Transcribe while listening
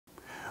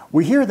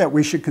We hear that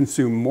we should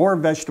consume more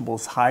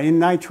vegetables high in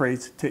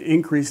nitrates to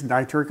increase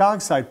nitric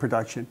oxide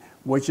production,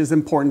 which is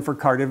important for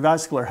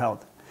cardiovascular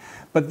health.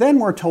 But then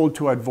we're told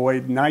to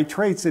avoid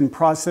nitrates in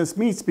processed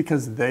meats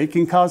because they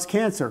can cause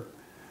cancer.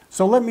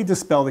 So let me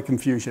dispel the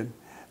confusion.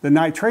 The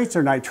nitrates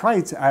or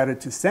nitrites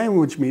added to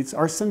sandwich meats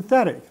are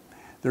synthetic.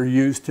 They're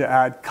used to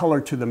add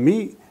color to the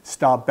meat,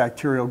 stop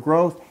bacterial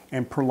growth,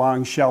 and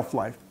prolong shelf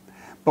life.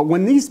 But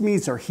when these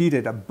meats are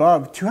heated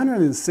above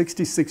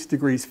 266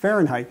 degrees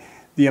Fahrenheit,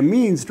 the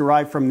amines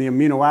derived from the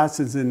amino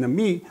acids in the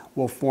meat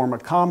will form a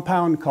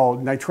compound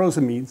called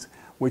nitrosamines,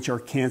 which are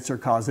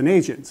cancer-causing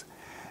agents.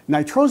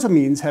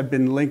 Nitrosamines have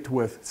been linked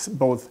with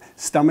both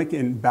stomach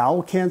and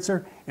bowel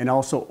cancer and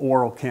also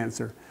oral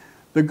cancer.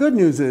 The good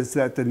news is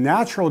that the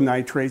natural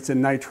nitrates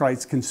and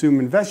nitrites consumed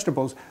in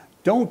vegetables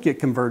don't get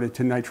converted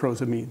to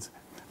nitrosamines,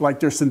 like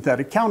their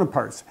synthetic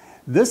counterparts.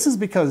 This is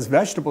because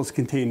vegetables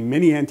contain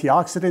many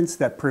antioxidants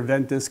that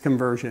prevent this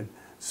conversion.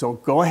 So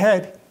go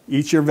ahead,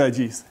 eat your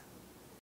veggies.